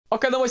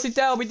Okay, then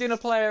today I'll be doing a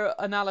player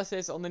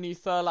analysis on the new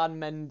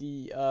Ferland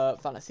Mendy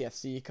Fantasy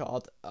FC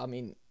card. I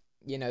mean,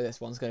 you know this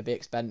one's going to be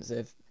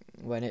expensive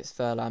when it's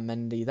Ferland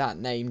Mendy. That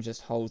name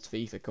just holds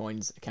FIFA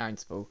coins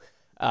accountable.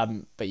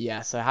 But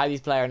yeah, so how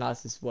these player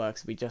analysis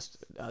works, we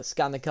just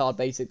scan the card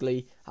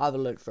basically, have a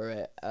look through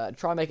it,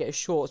 try and make it as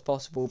short as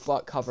possible,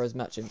 but cover as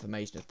much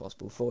information as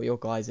possible for your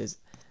guys'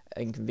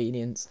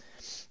 inconvenience.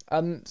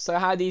 So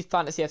how these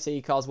Fantasy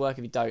FC cards work,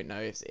 if you don't know,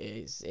 is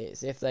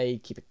if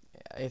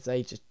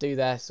they just do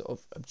their sort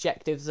of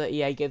objectives that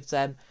EA gives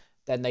them,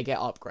 then they get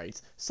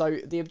upgrades. So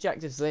the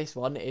objectives of this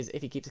one is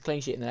if he keeps a clean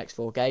sheet in the next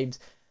 4 games,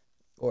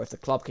 or if the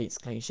club keeps a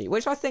clean sheet,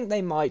 which I think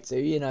they might do.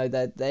 You know,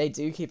 they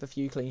do keep a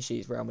few clean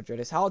sheets, Real Madrid.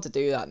 It's hard to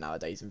do that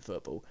nowadays in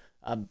football,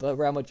 but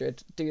Real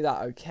Madrid do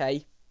that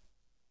okay.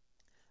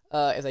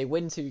 If they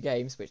win 2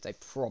 games, which they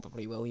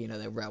probably will, you know,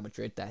 they're Real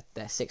Madrid,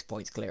 they're 6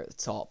 points clear at the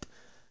top.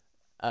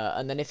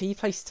 And then if he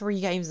plays 3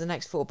 games in the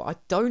next 4, but I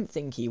don't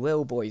think he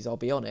will, boys, I'll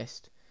be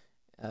honest.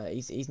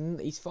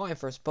 He's fighting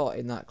for a spot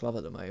in that club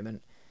at the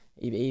moment.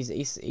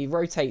 He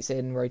rotates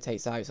in,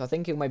 rotates out, so I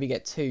think he'll maybe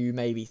get 2,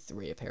 maybe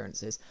 3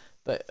 appearances.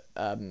 But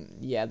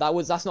yeah,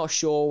 that's not a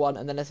sure one.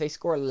 And then if they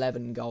score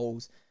 11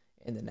 goals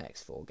in the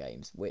next 4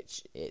 games,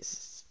 which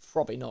is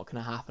probably not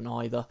going to happen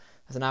either.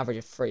 That's an average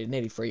of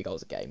nearly 3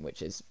 goals a game,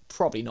 which is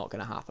probably not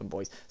going to happen,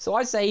 boys. So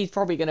I'd say he's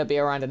probably going to be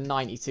around a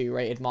 92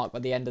 rated mark by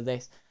the end of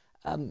this.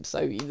 So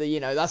you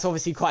know, that's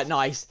obviously quite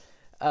nice.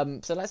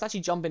 So let's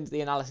actually jump into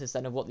the analysis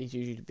then of what these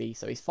usually be.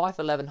 So he's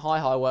 5'11",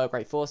 high work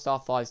rate,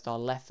 4-star, 5-star,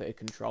 left-footed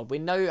control. We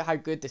know how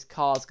good this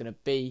card's going to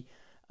be.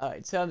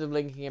 In terms of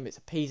linking him, it's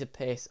a piece of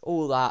piss,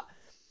 all that.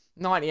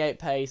 98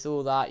 pace,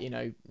 all that, you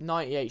know,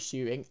 98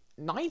 shooting,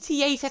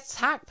 98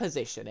 attack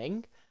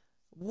positioning.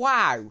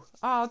 Wow.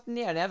 Oh,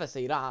 yeah, I never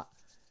see that.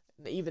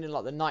 Even in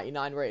like the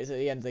 99 raters at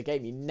the end of the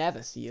game, you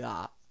never see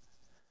that.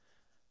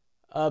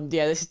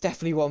 Yeah, this is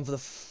definitely one for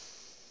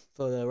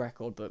the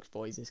record books,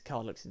 boys. This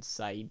card looks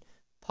insane.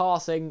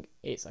 Passing,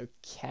 it's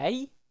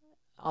okay.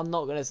 I'm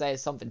not going to say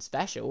it's something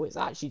special. It's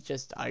actually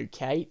just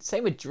okay.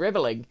 Same with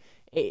dribbling.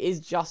 It is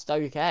just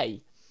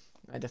okay.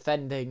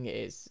 Defending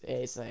is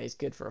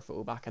good for a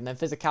fullback. And then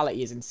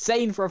physicality is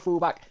insane for a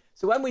fullback.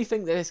 So when we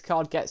think that this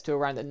card gets to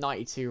around the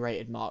 92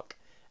 rated mark,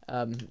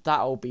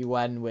 that'll be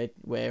when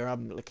we're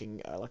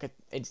looking like an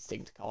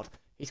instinct card.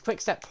 He's quick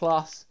step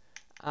plus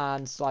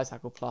and slide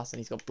tackle plus, and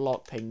he's got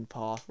block, ping,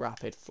 pass,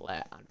 rapid,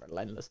 flair, and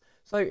relentless.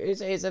 So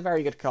it's a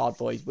very good card,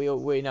 boys.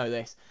 We know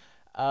this.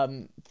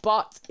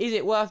 But is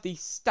it worth the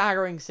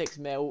staggering 6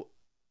 mil?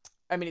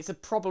 I mean, it's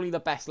probably the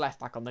best left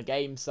back on the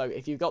game. So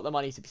if you've got the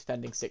money to be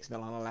spending 6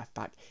 mil on a left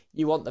back,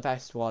 you want the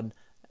best one.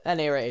 And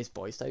here it is,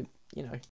 boys. So, you know,